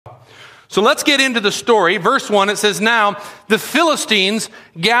So let's get into the story. Verse 1, it says, "Now the Philistines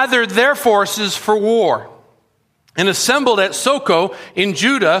gathered their forces for war and assembled at Soko in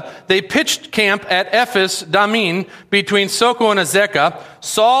Judah. They pitched camp at Ephes Dammim between Soko and Azekah.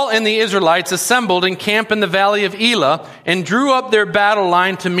 Saul and the Israelites assembled and camped in the valley of Elah and drew up their battle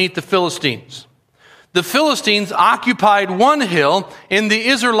line to meet the Philistines. The Philistines occupied one hill and the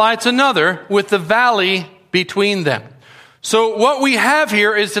Israelites another, with the valley between them." So what we have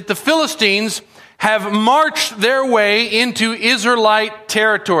here is that the Philistines have marched their way into Israelite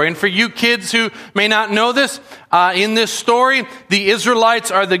territory. And for you kids who may not know this, in this story, the Israelites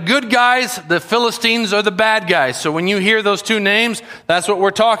are the good guys, the Philistines are the bad guys. So when you hear those two names, that's what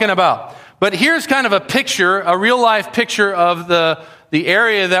we're talking about. But here's kind of a picture, a real-life picture of the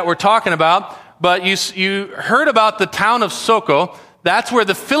area that we're talking about. But you heard about the town of Soko. That's where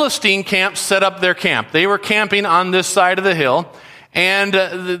the Philistine camp set up their camp. They were camping on this side of the hill. And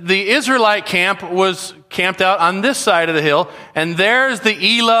the Israelite camp was camped out on this side of the hill. And there's the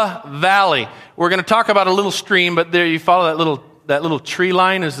Elah Valley. We're going to talk about a little stream, but there you follow that little tree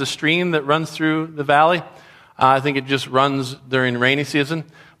line is the stream that runs through the valley. I think it just runs during rainy season.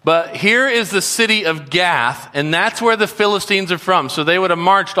 But here is the city of Gath, and that's where the Philistines are from. So they would have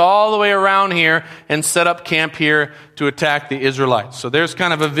marched all the way around here and set up camp here to attack the Israelites. So there's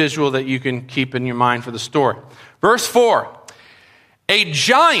kind of a visual that you can keep in your mind for the story. Verse 4, "A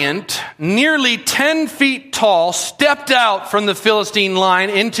giant, nearly 10 feet tall, stepped out from the Philistine line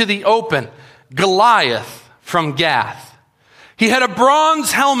into the open, Goliath from Gath. He had a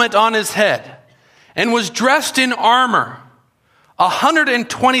bronze helmet on his head and was dressed in armor,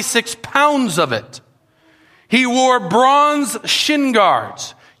 126 pounds of it. He wore bronze shin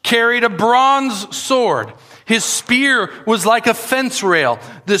guards, carried a bronze sword. His spear was like a fence rail.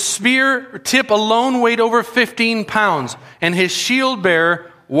 The spear tip alone weighed over 15 pounds, and his shield bearer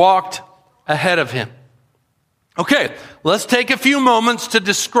walked ahead of him." Okay, let's take a few moments to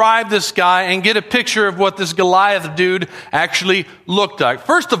describe this guy and get a picture of what this Goliath dude actually looked like.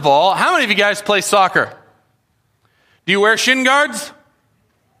 First of all, how many of you guys play soccer? Do you wear shin guards?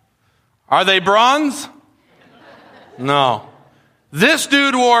 Are they bronze? No. This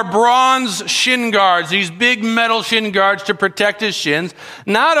dude wore bronze shin guards, these big metal shin guards to protect his shins.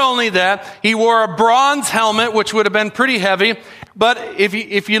 Not only that, he wore a bronze helmet, which would have been pretty heavy. But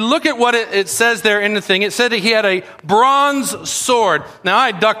if you look at what it says there in the thing, it said that he had a bronze sword. Now,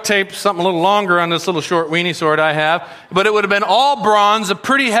 I duct taped something a little longer on this little short weenie sword I have, but it would have been all bronze, a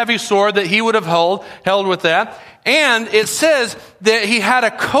pretty heavy sword that he would have held with that. And it says that he had a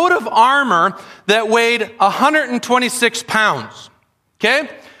coat of armor that weighed 126 pounds. Okay?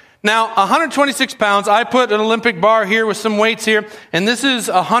 Now, 126 pounds, I put an Olympic bar here with some weights here, and this is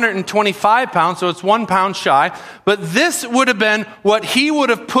 125 pounds, so it's 1 pound shy. But this would have been what he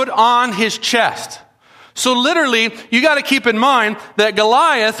would have put on his chest. So literally, you got to keep in mind that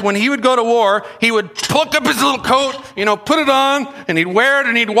Goliath, when he would go to war, he would pluck up his little coat, put it on, and he'd wear it,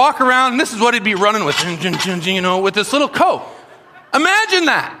 and he'd walk around, and this is what he'd be running with, with this little coat. Imagine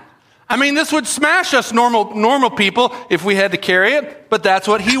that. I mean, this would smash us normal people if we had to carry it, but that's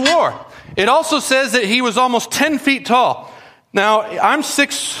what he wore. It also says that he was almost 10 feet tall. Now, I'm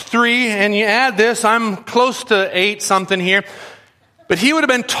 6'3", and you add this, I'm close to 8 something here. But he would have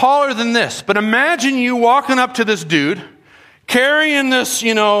been taller than this. But imagine you walking up to this dude, carrying this,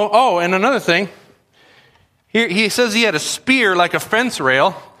 Oh, and another thing. Here he says he had a spear like a fence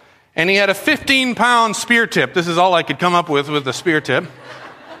rail, and he had a 15-pound spear tip. This is all I could come up with the spear tip.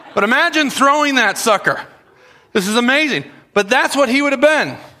 But imagine throwing that sucker. This is amazing. But that's what he would have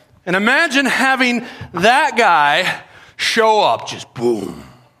been. And imagine having that guy show up, just boom,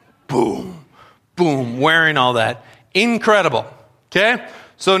 boom, boom, wearing all that. Incredible. Okay?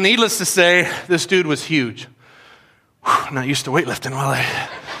 So needless to say, this dude was huge. I'm not used to weightlifting while I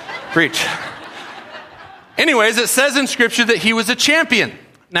preach. Anyways, it says in Scripture that he was a champion.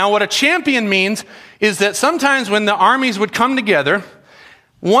 Now, what a champion means is that sometimes when the armies would come together,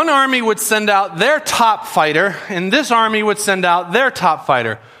 one army would send out their top fighter, and this army would send out their top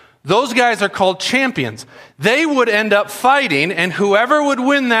fighter. Those guys are called champions. They would end up fighting, and whoever would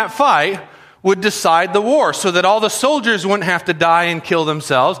win that fight would decide the war, so that all the soldiers wouldn't have to die and kill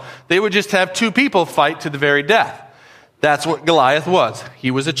themselves. They would just have 2 people fight to the very death. That's what Goliath was.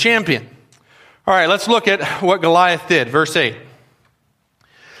 He was a champion. All right, let's look at what Goliath did. Verse 8.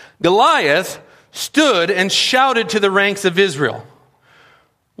 Goliath stood and shouted to the ranks of Israel,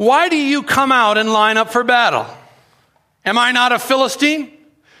 "Why do you come out and line up for battle? Am I not a Philistine?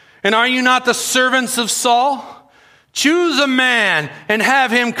 And are you not the servants of Saul? Choose a man and have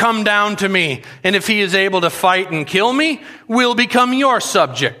him come down to me. And if he is able to fight and kill me, we'll become your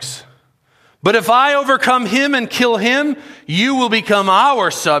subjects." But if I overcome him and kill him, you will become our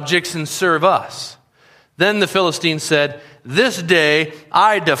subjects and serve us." Then the Philistine said, "This day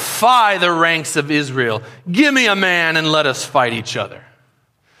I defy the ranks of Israel. Give me a man and let us fight each other."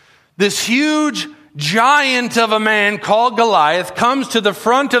 This huge giant of a man called Goliath comes to the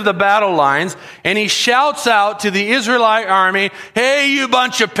front of the battle lines, and he shouts out to the Israelite army, "Hey, you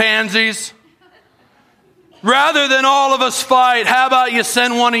bunch of pansies. Rather than all of us fight, how about you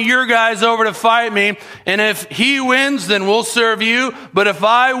send one of your guys over to fight me? And if he wins, then we'll serve you. But if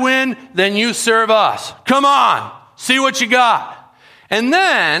I win, then you serve us. Come on, see what you got." And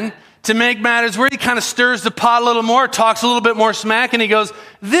then, to make matters worse, he kind of stirs the pot a little more, talks a little bit more smack, and he goes,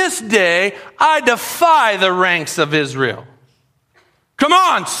 "This day I defy the ranks of Israel. Come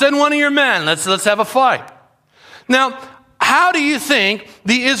on, send one of your men. Let's have a fight." Now, how do you think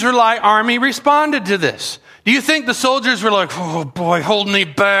the Israelite army responded to this? Do you think the soldiers were like, "Oh boy, hold me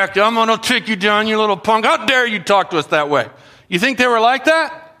back. I'm going to take you down, you little punk. How dare you talk to us that way?" You think they were like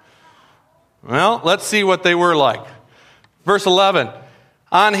that? Well, let's see what they were like. Verse 11.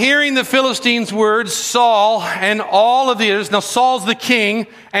 On hearing the Philistines' words, Saul and all of the Israelites, now Saul's the king,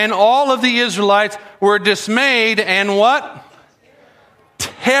 and all of the Israelites were dismayed and what?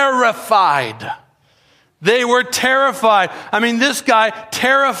 Terrified. They were terrified. I mean, this guy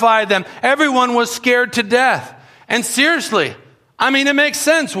terrified them. Everyone was scared to death. And seriously, I mean, it makes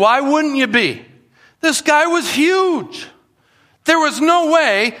sense. Why wouldn't you be? This guy was huge. There was no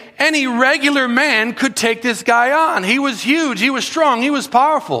way any regular man could take this guy on. He was huge. He was strong. He was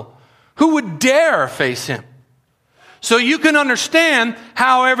powerful. Who would dare face him? So you can understand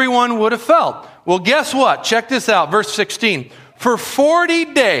how everyone would have felt. Well, guess what? Check this out. Verse 16. For 40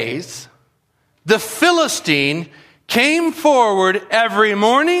 days, the Philistine came forward every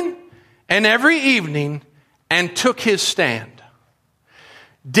morning and every evening and took his stand.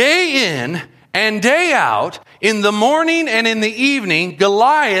 Day in and day out, in the morning and in the evening,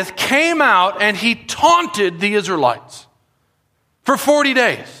 Goliath came out and he taunted the Israelites for 40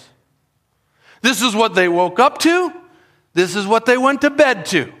 days. This is what they woke up to. This is what they went to bed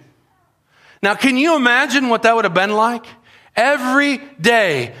to. Now, can you imagine what that would have been like? Every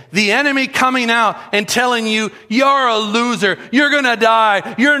day, the enemy coming out and telling you, "You're a loser. You're going to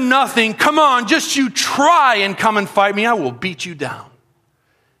die. You're nothing. Come on, just you try and come and fight me. I will beat you down."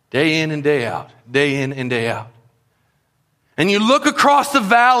 Day in and day out. Day in and day out. And you look across the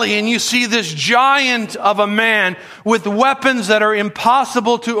valley and you see this giant of a man with weapons that are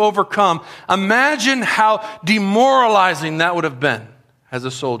impossible to overcome. Imagine how demoralizing that would have been as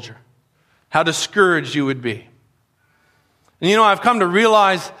a soldier. How discouraged you would be. And you know, I've come to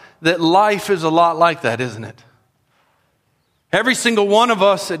realize that life is a lot like that, isn't it? Every single one of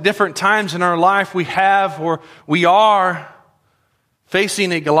us at different times in our life, we have or we are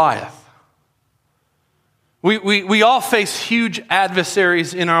facing a Goliath. We all face huge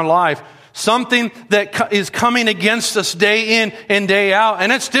adversaries in our life. Something that is coming against us day in and day out.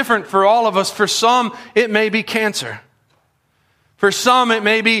 And it's different for all of us. For some, it may be cancer. For some, it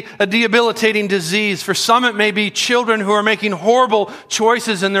may be a debilitating disease. For some, it may be children who are making horrible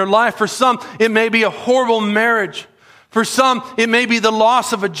choices in their life. For some, it may be a horrible marriage. For some, it may be the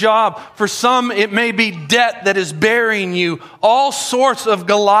loss of a job. For some, it may be debt that is burying you. All sorts of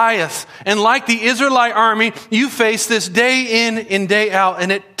Goliaths. And like the Israelite army, you face this day in and day out.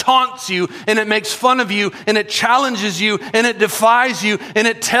 And it taunts you, and it makes fun of you, and it challenges you, and it defies you, and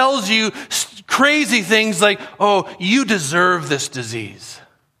it tells you crazy things like, "Oh, you deserve this disease.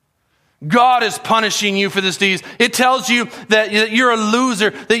 God is punishing you for this disease." It tells you that you're a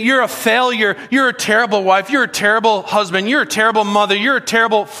loser, that you're a failure, you're a terrible wife, you're a terrible husband, you're a terrible mother, you're a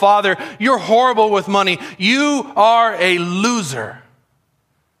terrible father, you're horrible with money. You are a loser.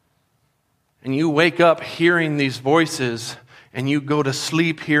 And you wake up hearing these voices, and you go to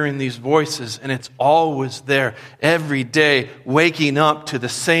sleep hearing these voices, and it's always there every day, waking up to the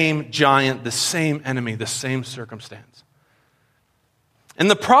same giant, the same enemy, the same circumstance. And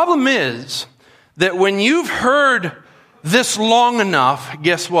the problem is that when you've heard this long enough,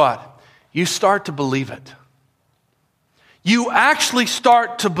 guess what? You start to believe it. You actually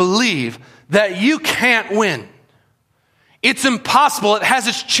start to believe that you can't win. It's impossible. It has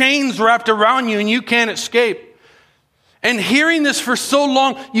its chains wrapped around you and you can't escape. And hearing this for so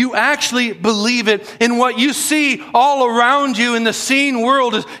long, you actually believe it. And what you see all around you in the seen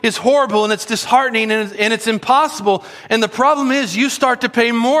world is horrible, and it's disheartening, and it's impossible. And the problem is you start to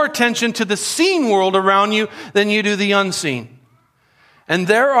pay more attention to the seen world around you than you do the unseen. And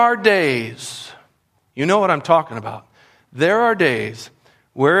there are days, you know what I'm talking about. There are days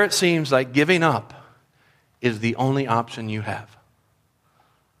where it seems like giving up is the only option you have.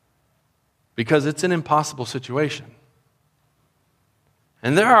 because it's an impossible situation.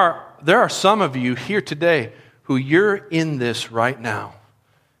 And there are some of you here today who you're in this right now.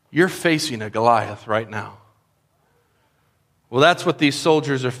 You're facing a Goliath right now. Well, that's what these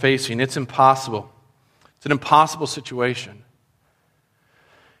soldiers are facing. It's impossible. It's an impossible situation.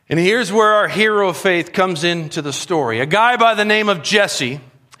 And here's where our hero of faith comes into the story. A guy by the name of Jesse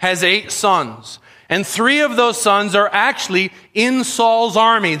has 8 sons. And 3 of those sons are actually in Saul's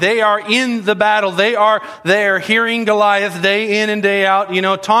army. They are in the battle. They are there hearing Goliath day in and day out,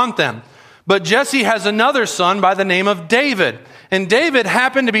 taunt them. But Jesse has another son by the name of David. And David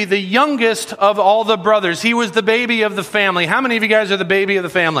happened to be the youngest of all the brothers. He was the baby of the family. How many of you guys are the baby of the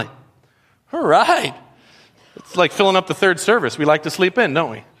family? All right. It's like filling up the third service. We like to sleep in,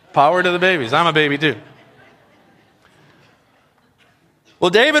 don't we? Power to the babies. I'm a baby too. Well,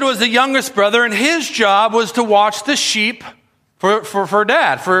 David was the youngest brother, and his job was to watch the sheep for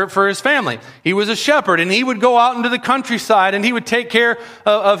dad, for his family. He was a shepherd, and he would go out into the countryside, and he would take care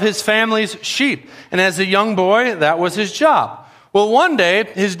of his family's sheep. And as a young boy, that was his job. Well, one day,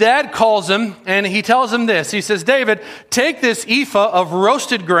 his dad calls him, and he tells him this. He says, David, take this ephah of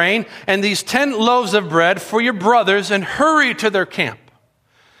roasted grain and these 10 loaves of bread for your brothers and hurry to their camp.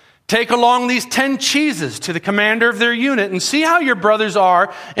 Take along these 10 cheeses to the commander of their unit and see how your brothers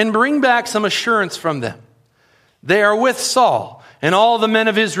are and bring back some assurance from them. They are with Saul and all the men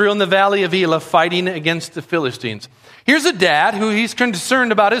of Israel in the valley of Elah fighting against the Philistines. Here's a dad who he's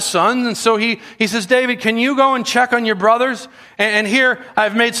concerned about his son. And so he says, David, can you go and check on your brothers? And here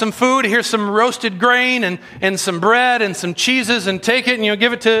I've made some food. Here's some roasted grain and some bread and some cheeses, and take it and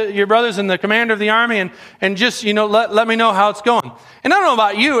give it to your brothers and the commander of the army and just, let me know how it's going. And I don't know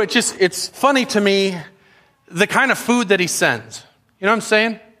about you. It's funny to me, the kind of food that he sends. You know what I'm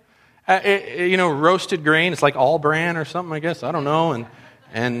saying? Roasted grain. It's like all bran or something, I guess. I don't know.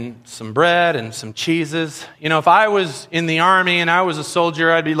 And some bread and some cheeses. If I was in the army and I was a soldier,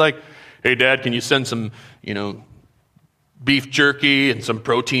 I'd be like, hey, Dad, can you send some, beef jerky and some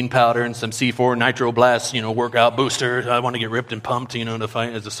protein powder and some C4 Nitroblast, workout booster. I want to get ripped and pumped, to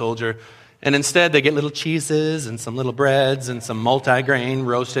fight as a soldier. And instead, they get little cheeses and some little breads and some multi-grain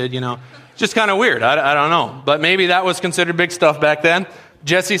roasted, It's just kind of weird. I don't know. But maybe that was considered big stuff back then.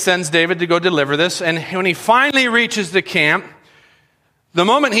 Jesse sends David to go deliver this. And when he finally reaches the camp, the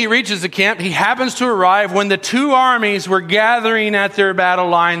moment he reaches the camp, he happens to arrive when the 2 armies were gathering at their battle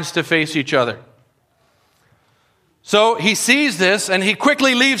lines to face each other. So he sees this, and he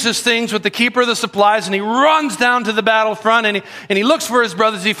quickly leaves his things with the keeper of the supplies, and he runs down to the battlefront, and he looks for his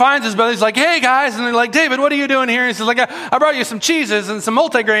brothers. He finds his brothers. He's like, hey, guys. And they're like, David, what are you doing here? And he says, I brought you some cheeses and some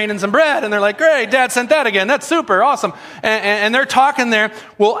multigrain and some bread. And they're like, great, Dad sent that again. That's super, awesome. And they're talking there.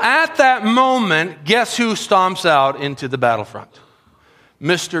 Well, at that moment, guess who stomps out into the battlefront?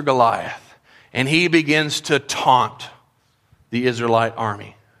 Mr. Goliath. And he begins to taunt the Israelite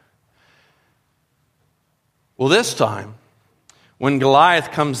army. Well, this time, when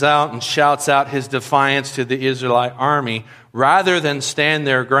Goliath comes out and shouts out his defiance to the Israelite army, rather than stand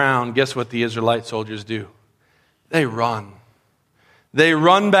their ground, guess what the Israelite soldiers do? They run. They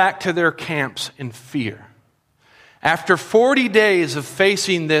run back to their camps in fear. After 40 days of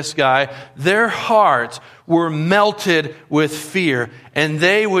facing this guy, their hearts were melted with fear, and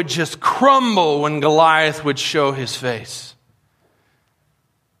they would just crumble when Goliath would show his face.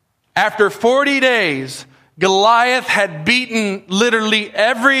 After 40 days, Goliath had beaten literally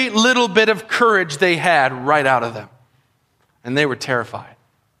every little bit of courage they had right out of them. And they were terrified.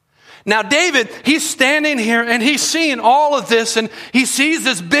 Now David, he's standing here and he's seeing all of this, and he sees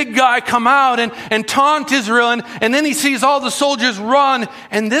this big guy come out and taunt Israel, and then he sees all the soldiers run,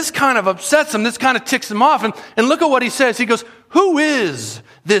 and this kind of upsets him, this kind of ticks him off. And look at what he says. He goes, who is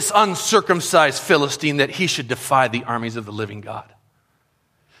this uncircumcised Philistine that he should defy the armies of the living God?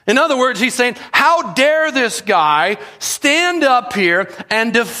 In other words, he's saying, how dare this guy stand up here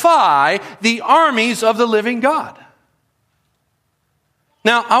and defy the armies of the living God?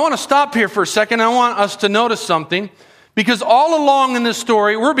 Now, I want to stop here for a second. I want us to notice something, because all along in this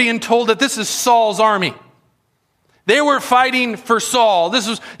story, we're being told that this is Saul's army. They were fighting for Saul.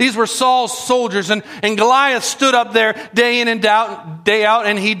 These were Saul's soldiers, and Goliath stood up there day in and day out,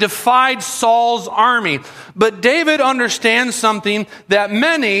 and he defied Saul's army. But David understands something that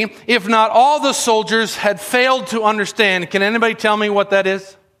many, if not all the soldiers, had failed to understand. Can anybody tell me what that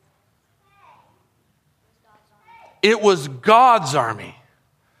is? It was God's army.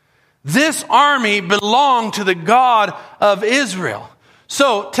 This army belonged to the God of Israel.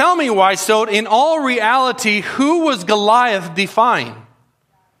 So tell me why. So in all reality, who was Goliath defying?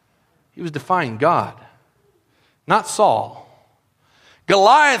 He was defying God, not Saul.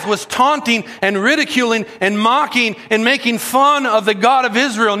 Goliath was taunting and ridiculing and mocking and making fun of the God of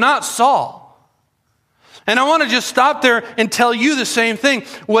Israel, not Saul. And I want to just stop there and tell you the same thing.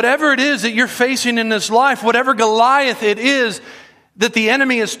 Whatever it is that you're facing in this life, whatever Goliath it is that the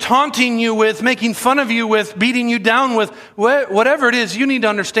enemy is taunting you with, making fun of you with, beating you down with, whatever it is, you need to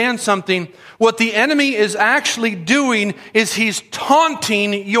understand something. What the enemy is actually doing is he's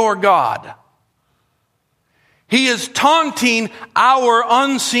taunting your God. He is taunting our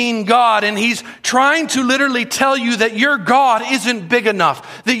unseen God, and he's trying to literally tell you that your God isn't big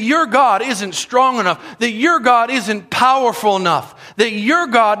enough, that your God isn't strong enough, that your God isn't powerful enough, that your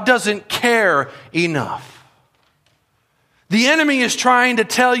God doesn't care enough. The enemy is trying to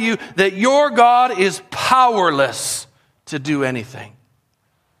tell you that your God is powerless to do anything.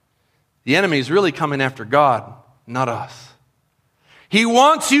 The enemy is really coming after God, not us. He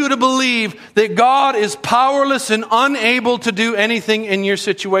wants you to believe that God is powerless and unable to do anything in your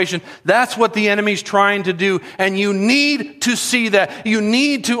situation. That's what the enemy's trying to do. And you need to see that. You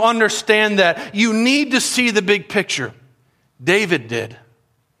need to understand that. You need to see the big picture. David did.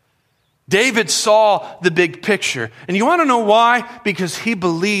 David saw the big picture. And you want to know why? Because he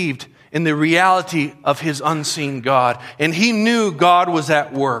believed in the reality of his unseen God. And he knew God was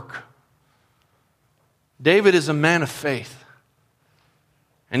at work. David is a man of faith.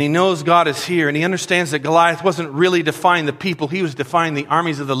 And he knows God is here. And he understands that Goliath wasn't really defying the people. He was defying the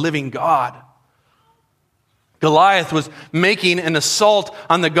armies of the living God. Goliath was making an assault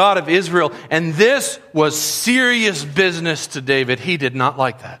on the God of Israel. And this was serious business to David. He did not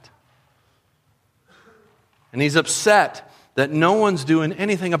like that. And he's upset that no one's doing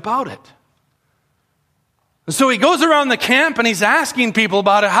anything about it. And so he goes around the camp and he's asking people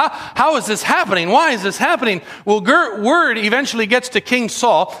about it. How is this happening? Why is this happening? Well, word eventually gets to King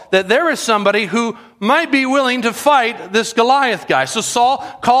Saul that there is somebody who might be willing to fight this Goliath guy. So Saul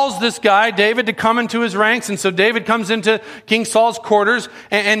calls this guy, David, to come into his ranks. And so David comes into King Saul's quarters.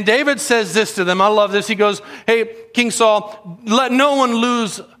 And David says this to them. I love this. He goes, hey, King Saul, let no one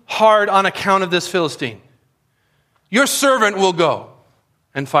lose heart on account of this Philistine. Your servant will go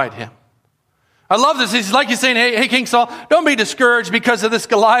and fight him. I love this. He's like he's saying, hey, King Saul, don't be discouraged because of this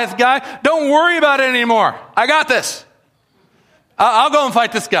Goliath guy. Don't worry about it anymore. I got this. I'll go and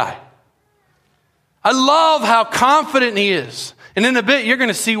fight this guy. I love how confident he is. And in a bit, you're going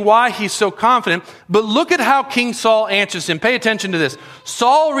to see why he's so confident. But look at how King Saul answers him. Pay attention to this.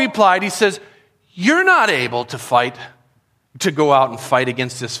 Saul replied, he says, you're not able to go out and fight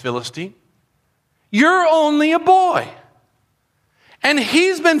against this Philistine. You're only a boy. And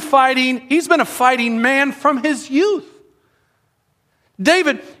he's been a fighting man from his youth.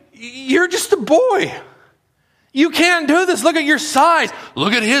 David, you're just a boy. You can't do this. Look at your size.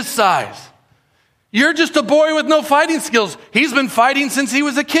 Look at his size. You're just a boy with no fighting skills. He's been fighting since he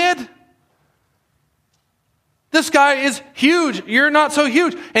was a kid. This guy is huge. You're not so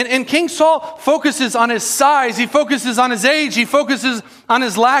huge. And King Saul focuses on his size. He focuses on his age. He focuses on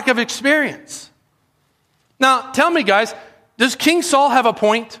his lack of experience. Now, tell me, guys, does King Saul have a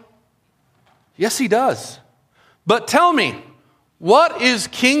point? Yes, he does. But tell me, what is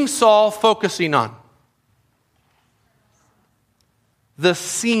King Saul focusing on? The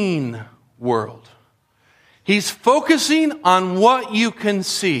seen world. He's focusing on what you can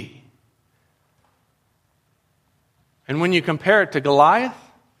see. And when you compare it to Goliath,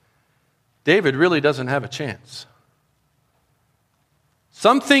 David really doesn't have a chance.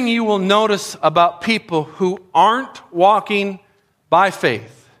 Something you will notice about people who aren't walking by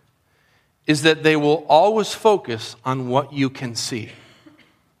faith is that they will always focus on what you can see.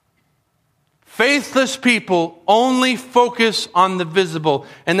 Faithless people only focus on the visible,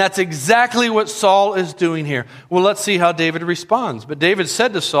 and that's exactly what Saul is doing here. Well, let's see how David responds. But David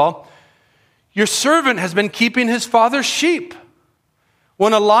said to Saul, your servant has been keeping his father's sheep.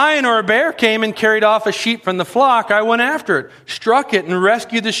 When a lion or a bear came and carried off a sheep from the flock, I went after it, struck it, and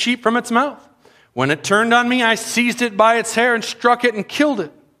rescued the sheep from its mouth. When it turned on me, I seized it by its hair and struck it and killed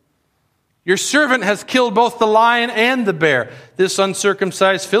it. Your servant has killed both the lion and the bear. This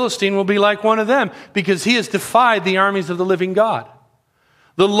uncircumcised Philistine will be like one of them, because he has defied the armies of the living God.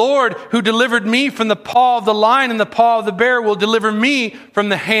 The Lord who delivered me from the paw of the lion and the paw of the bear will deliver me from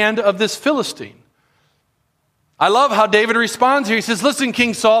the hand of this Philistine. I love how David responds here. He says, listen,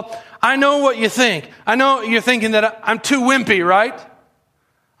 King Saul, I know what you think. I know you're thinking that I'm too wimpy, right?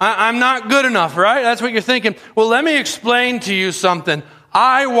 I'm not good enough, right? That's what you're thinking. Well, let me explain to you something.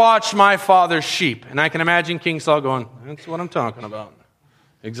 I watch my father's sheep. And I can imagine King Saul going, that's what I'm talking about.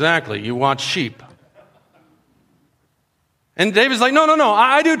 Exactly, you watch sheep. And David's like, no,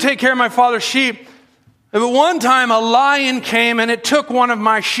 I do take care of my father's sheep. But one time a lion came and it took one of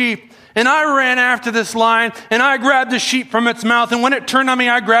my sheep. And I ran after this lion and I grabbed the sheep from its mouth. And when it turned on me,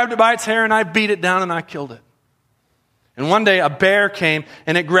 I grabbed it by its hair and I beat it down and I killed it. And one day a bear came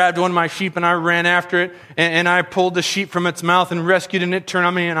and it grabbed one of my sheep and I ran after it. And I pulled the sheep from its mouth and rescued it and it turned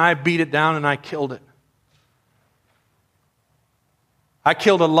on me and I beat it down and I killed it. I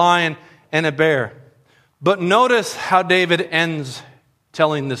killed a lion and a bear. But notice how David ends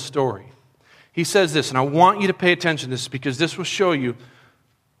telling this story. He says this, and I want you to pay attention to this because this will show you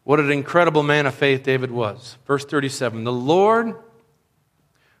what an incredible man of faith David was. Verse 37, the Lord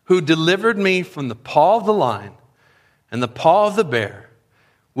who delivered me from the paw of the lion and the paw of the bear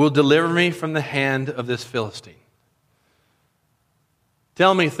will deliver me from the hand of this Philistine.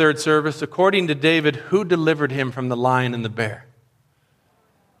 Tell me, third service, according to David, who delivered him from the lion and the bear?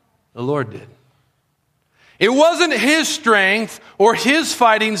 The Lord did. It wasn't his strength or his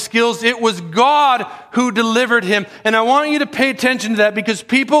fighting skills. It was God who delivered him. And I want you to pay attention to that because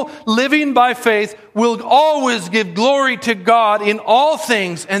people living by faith will always give glory to God in all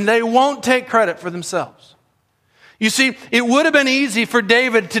things and they won't take credit for themselves. You see, it would have been easy for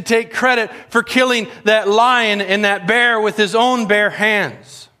David to take credit for killing that lion and that bear with his own bare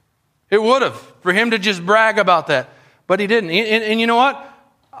hands. It would have, for him to just brag about that. But he didn't. And you know what?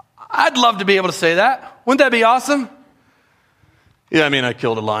 I'd love to be able to say that. Wouldn't that be awesome? Yeah, I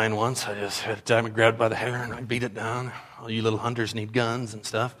killed a lion once. I just had a time and grabbed it by the hair and I beat it down. All you little hunters need guns and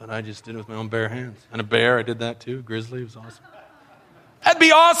stuff, but I just did it with my own bare hands. And a bear, I did that too. Grizzly, was awesome. That'd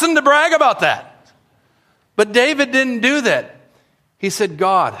be awesome to brag about that. But David didn't do that. He said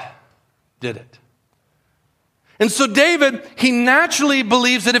God did it. And so David, he naturally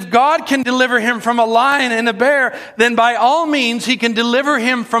believes that if God can deliver him from a lion and a bear, then by all means he can deliver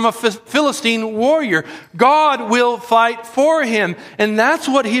him from a Philistine warrior. God will fight for him. And that's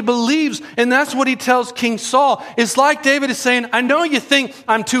what he believes. And that's what he tells King Saul. It's like David is saying, I know you think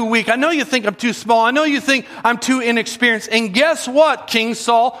I'm too weak. I know you think I'm too small. I know you think I'm too inexperienced. And guess what, King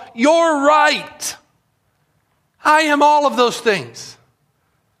Saul? You're right. I am all of those things.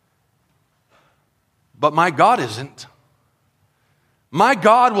 But my God isn't. My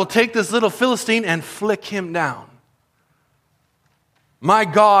God will take this little Philistine and flick him down. My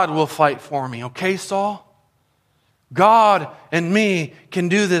God will fight for me. Okay, Saul? God and me can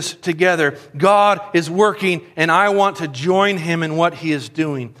do this together. God is working, and I want to join him in what he is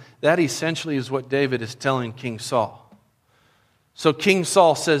doing. That essentially is what David is telling King Saul. So King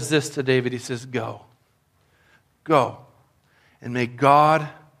Saul says this to David. He says, go. Go. And may God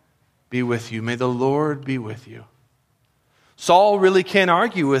be with you. May the Lord be with you. Saul really can't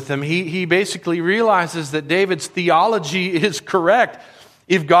argue with him. He basically realizes that David's theology is correct.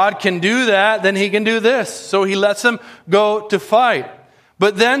 If God can do that, then he can do this. So he lets him go to fight.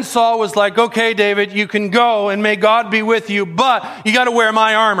 But then Saul was like, okay, David, you can go and may God be with you, but you got to wear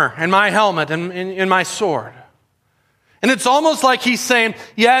my armor and my helmet and my sword. And it's almost like he's saying,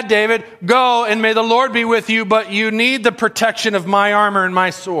 yeah, David, go and may the Lord be with you, but you need the protection of my armor and my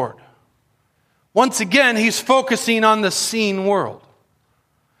sword. Once again, he's focusing on the seen world.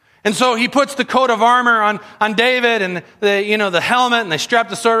 And so he puts the coat of armor on David and the helmet, and they strap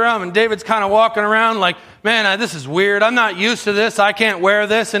the sword around him, and David's kind of walking around like, man, this is weird. I'm not used to this. I can't wear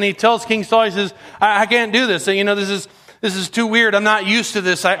this. And he tells King Saul, he says, I can't do this. This is too weird. I'm not used to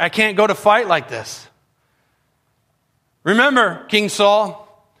this. I can't go to fight like this. Remember, King Saul,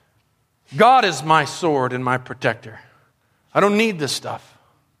 God is my sword and my protector. I don't need this stuff.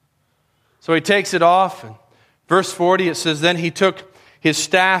 So he takes it off. And verse 40, it says, then he took his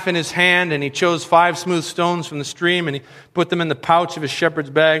staff in his hand, and he chose 5 smooth stones from the stream, and he put them in the pouch of his shepherd's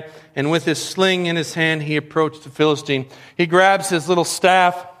bag. And with his sling in his hand, he approached the Philistine. He grabs his little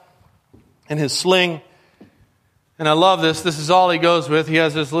staff and his sling. And I love this. This is all he goes with. He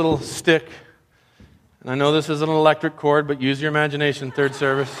has this little stick. And I know this is an electric cord, but use your imagination, third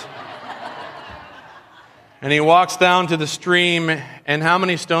service. And he walks down to the stream, and how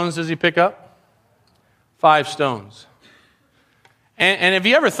many stones does he pick up? 5 stones. And have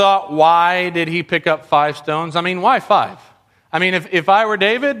you ever thought, why did he pick up 5 stones? Why 5? If I were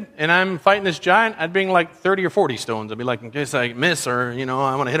David and I'm fighting this giant, I'd bring like 30 or 40 stones. I'd be like, in case I miss, or,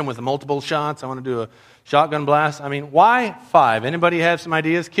 I want to hit him with multiple shots. I want to do a shotgun blast. Why 5? Anybody have some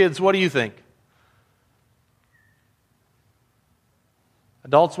ideas? Kids, what do you think?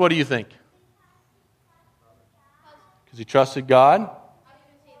 Adults, what do you think? Because he trusted God?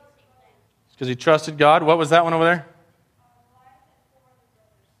 Because he trusted God. What was that one over there?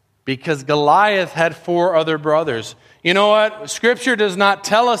 Because Goliath had 4 other brothers. You know what? Scripture does not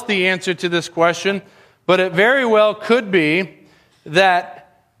tell us the answer to this question, but it very well could be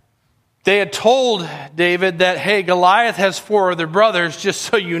that They had told David that, hey, Goliath has 4 other brothers, just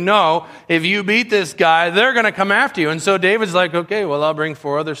so you know, if you beat this guy, they're going to come after you. And so David's like, okay, well, I'll bring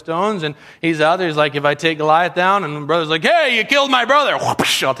 4 other stones. And he's out there, he's like, if I take Goliath down, and the brother's like, hey, you killed my brother.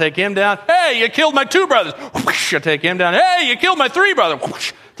 Whoosh, I'll take him down. Hey, you killed my 2 brothers. Whoosh, I'll take him down. Hey, you killed my 3 brothers.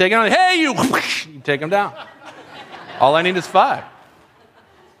 Whoosh, take him down. Hey, you take him down. All I need is 5.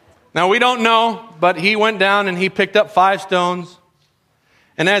 Now, we don't know, but he went down and he picked up 5 stones.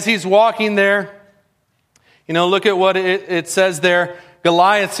 And as he's walking there, look at what it says there.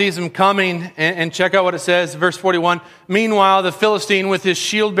 Goliath sees him coming, and check out what it says, verse 41. Meanwhile, the Philistine with his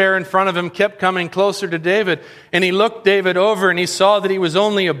shield bearer in front of him kept coming closer to David. And he looked David over, and he saw that he was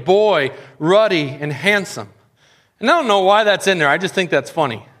only a boy, ruddy and handsome. And I don't know why that's in there. I just think that's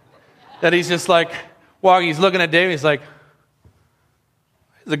funny. That he's just like, he's looking at David, he's like,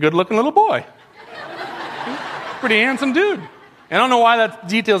 he's a good-looking little boy. Pretty handsome dude. I don't know why that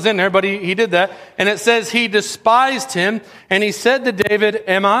detail's in there, but he did that. And it says he despised him, and he said to David,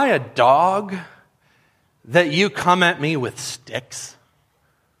 am I a dog that you come at me with sticks?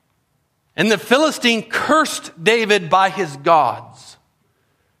 And the Philistine cursed David by his gods.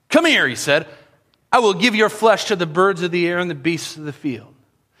 Come here, he said. I will give your flesh to the birds of the air and the beasts of the field.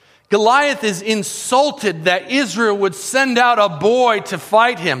 Goliath is insulted that Israel would send out a boy to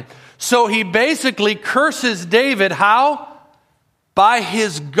fight him. So he basically curses David. How? By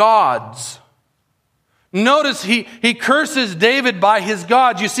his gods. Notice he curses David by his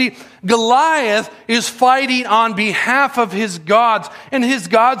gods. You see, Goliath is fighting on behalf of his gods, and his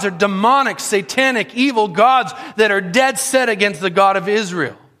gods are demonic, satanic, evil gods that are dead set against the God of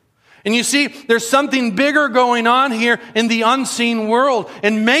Israel. And you see, there's something bigger going on here in the unseen world,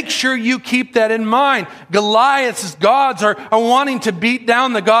 and make sure you keep that in mind. Goliath's gods are wanting to beat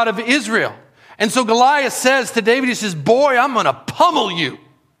down the God of Israel. And so Goliath says to David, he says, boy, I'm going to pummel you.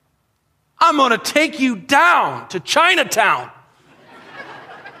 I'm going to take you down to Chinatown.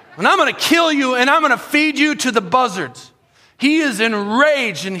 And I'm going to kill you, and I'm going to feed you to the buzzards. He is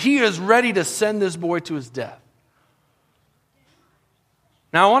enraged, and he is ready to send this boy to his death.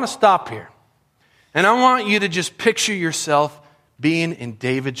 Now, I want to stop here. And I want you to just picture yourself being in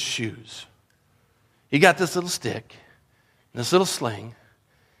David's shoes. You got this little stick, this little sling,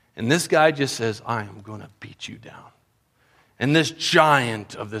 and this guy just says, I am going to beat you down. And this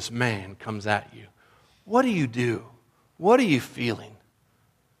giant of this man comes at you. What do? What are you feeling?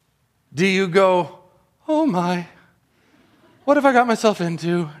 Do you go, oh my, what have I got myself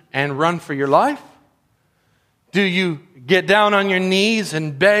into? And run for your life? Do you get down on your knees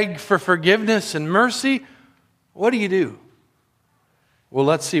and beg for forgiveness and mercy? What do? Well,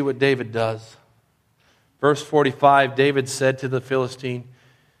 let's see what David does. Verse 45, David said to the Philistine,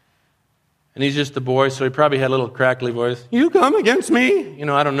 and he's just a boy, so he probably had a little crackly voice. You come against me.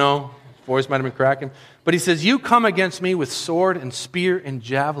 I don't know. His voice might have been cracking. But he says, you come against me with sword and spear and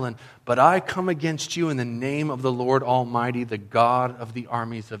javelin, but I come against you in the name of the Lord Almighty, the God of the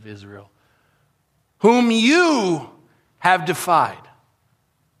armies of Israel, whom you have defied.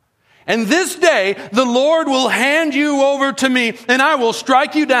 And this day the Lord will hand you over to me, and I will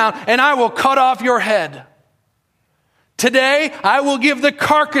strike you down, and I will cut off your head. Today, I will give the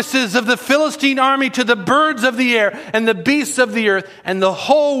carcasses of the Philistine army to the birds of the air and the beasts of the earth, and the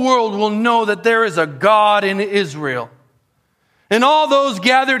whole world will know that there is a God in Israel. And all those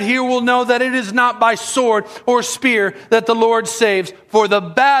gathered here will know that it is not by sword or spear that the Lord saves, for the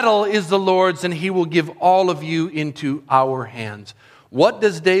battle is the Lord's, and he will give all of you into our hands. What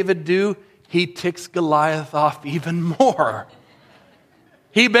does David do? He ticks Goliath off even more.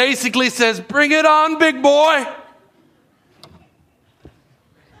 He basically says, bring it on, big boy.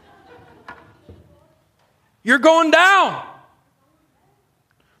 You're going down.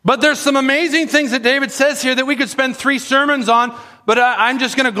 But there's some amazing things that David says here that we could spend 3 sermons on, but I'm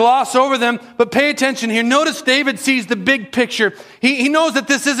just going to gloss over them. But pay attention here. Notice David sees the big picture. He knows that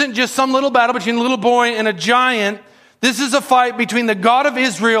this isn't just some little battle between a little boy and a giant. This is a fight between the God of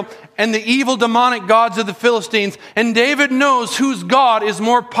Israel and the evil demonic gods of the Philistines. And David knows whose God is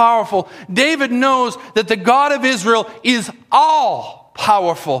more powerful. David knows that the God of Israel is all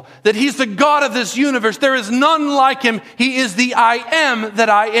powerful, that he's the God of this universe. There is none like him. He is the I am that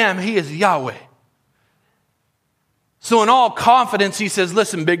I am. He is Yahweh. So in all confidence, he says,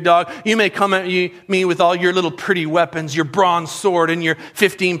 listen, big dog, you may come at me with all your little pretty weapons, your bronze sword and your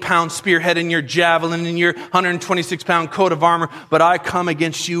 15-pound spearhead and your javelin and your 126-pound coat of armor, but I come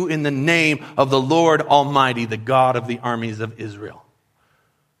against you in the name of the Lord Almighty, the God of the armies of Israel,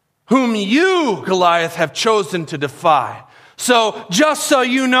 whom you, Goliath, have chosen to defy. So just so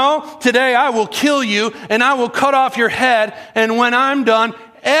you know, today I will kill you and I will cut off your head. And when I'm done,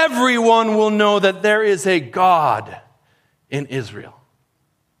 everyone will know that there is a God in Israel.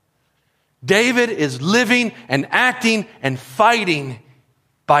 David is living and acting and fighting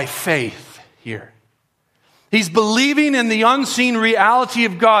by faith here. He's believing in the unseen reality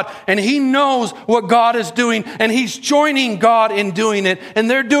of God, and he knows what God is doing, and he's joining God in doing it, and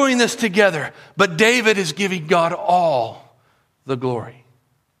they're doing this together. But David is giving God all the glory.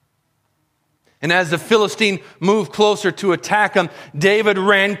 And as the Philistine moved closer to attack him, David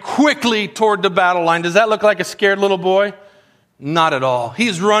ran quickly toward the battle line. Does that look like a scared little boy? Not at all.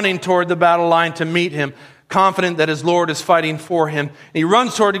 He's running toward the battle line to meet him, confident that his Lord is fighting for him. He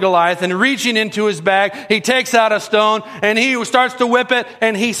runs toward Goliath, and reaching into his bag, he takes out a stone, and he starts to whip it,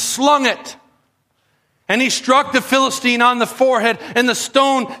 and he slung it. And he struck the Philistine on the forehead, and the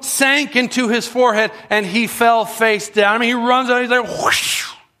stone sank into his forehead, and he fell face down. I mean, he runs out, he's like,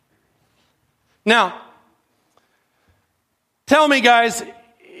 whoosh. Now, tell me, guys,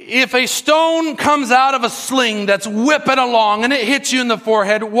 if a stone comes out of a sling that's whipping along and it hits you in the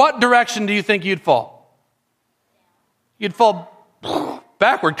forehead, what direction do you think you'd fall? You'd fall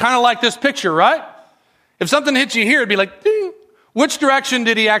backward, kind of like this picture, right? If something hits you here, it'd be like, ding. Which direction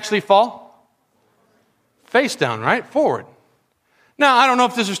did he actually fall? Face down, right? Forward. Now, I don't know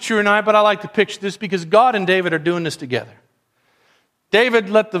if this is true or not, but I like to picture this because God and David are doing this together. David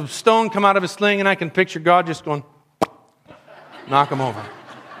let the stone come out of his sling, and I can picture God just going, knock him over.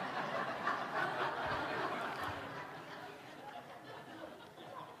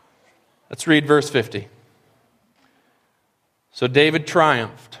 Let's read verse 50. So David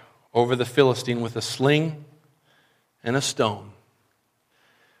triumphed over the Philistine with a sling and a stone.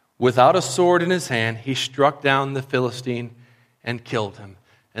 Without a sword in his hand, he struck down the Philistine and killed him.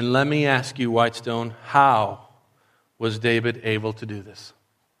 And let me ask you, Whitestone, how was David able to do this?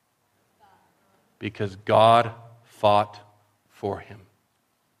 Because God fought for him.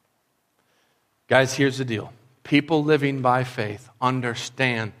 Guys, here's the deal. People living by faith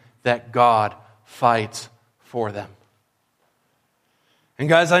understand that God fights for them. And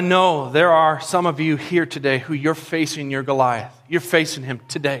guys, I know there are some of you here today who you're facing your Goliath. You're facing him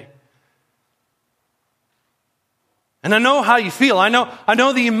today. And I know how you feel. I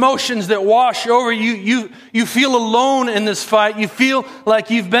know the emotions that wash over you. You feel alone in this fight. You feel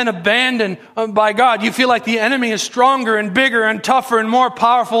like you've been abandoned by God. You feel like the enemy is stronger and bigger and tougher and more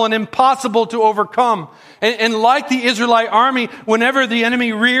powerful and impossible to overcome. And like the Israelite army, whenever the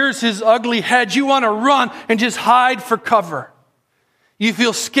enemy rears his ugly head, you want to run and just hide for cover. You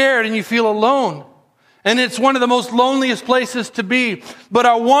feel scared and you feel alone. And it's one of the most loneliest places to be. But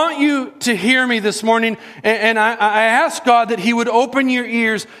I want you to hear me this morning. And I ask God that he would open your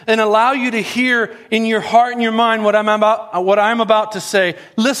ears and allow you to hear in your heart and your mind what I'm about to say.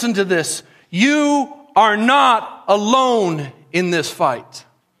 Listen to this. You are not alone in this fight.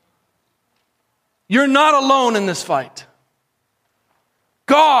 You're not alone in this fight.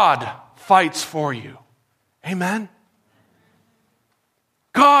 God fights for you. Amen?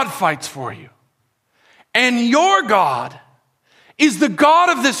 God fights for you. And your God is the God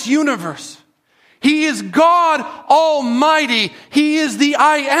of this universe. He is God Almighty. He is the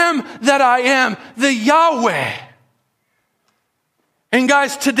I am that I am, the Yahweh. And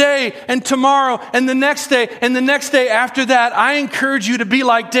guys, today and tomorrow and the next day and the next day after that, I encourage you to be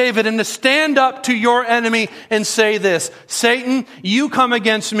like David and to stand up to your enemy and say this: Satan, you come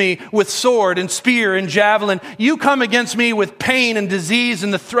against me with sword and spear and javelin. You come against me with pain and disease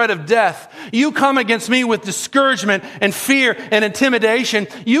and the threat of death. You come against me with discouragement and fear and intimidation.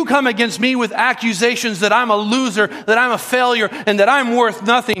 You come against me with accusations that I'm a loser, that I'm a failure, and that I'm worth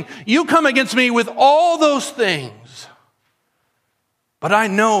nothing. You come against me with all those things. But I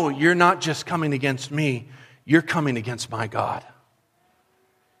know you're not just coming against me, you're coming against my God.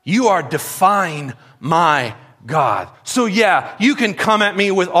 You are defying my God. So yeah, you can come at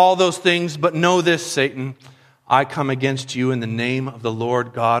me with all those things, but know this, Satan, I come against you in the name of the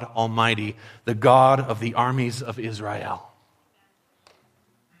Lord God Almighty, the God of the armies of Israel,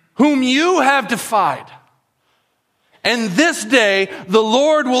 whom you have defied. And this day, the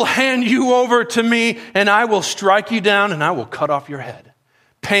Lord will hand you over to me, and I will strike you down, and I will cut off your head.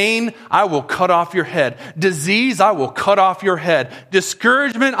 Pain, I will cut off your head. Disease, I will cut off your head.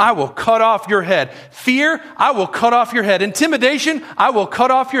 Discouragement, I will cut off your head. Fear, I will cut off your head. Intimidation, I will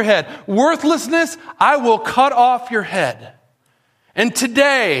cut off your head. Worthlessness, I will cut off your head. And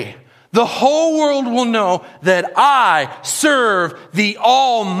today, the whole world will know that I serve the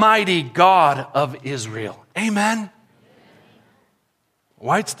Almighty God of Israel. Amen.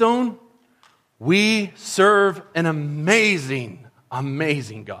 Whitestone, we serve an amazing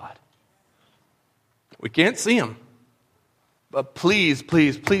God. We can't see him, But please,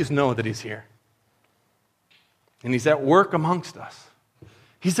 please, please know that He's here. And He's at work amongst us.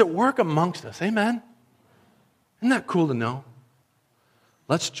 He's at work amongst us. Amen? Isn't that cool to know?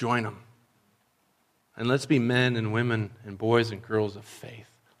 Let's join Him. And let's be men and women and boys and girls of faith.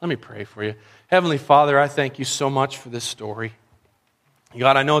 Let me pray for you. Heavenly Father, I thank you so much for this story.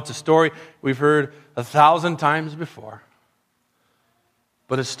 God, I know it's a story we've heard 1,000 times before,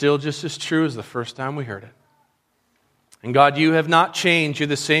 but it's still just as true as the first time we heard it. And God, you have not changed. You're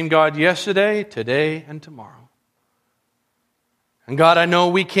the same God yesterday, today, and tomorrow. And God, I know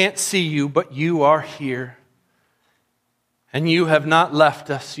we can't see you, but you are here. And you have not left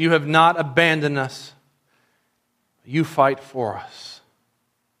us. You have not abandoned us. You fight for us.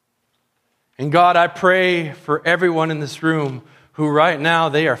 And God, I pray for everyone in this room who right now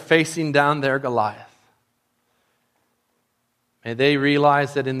they are facing down their Goliath. May they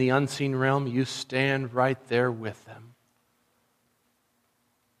realize that in the unseen realm you stand right there with them.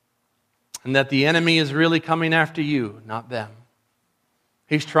 And that the enemy is really coming after you, not them.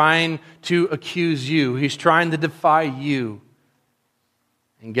 He's trying to accuse you. He's trying to defy you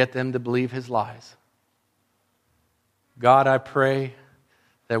and get them to believe his lies. God, I pray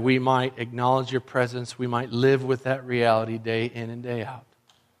that we might acknowledge your presence. We might live with that reality day in and day out.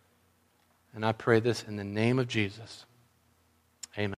 And I pray this in the name of Jesus.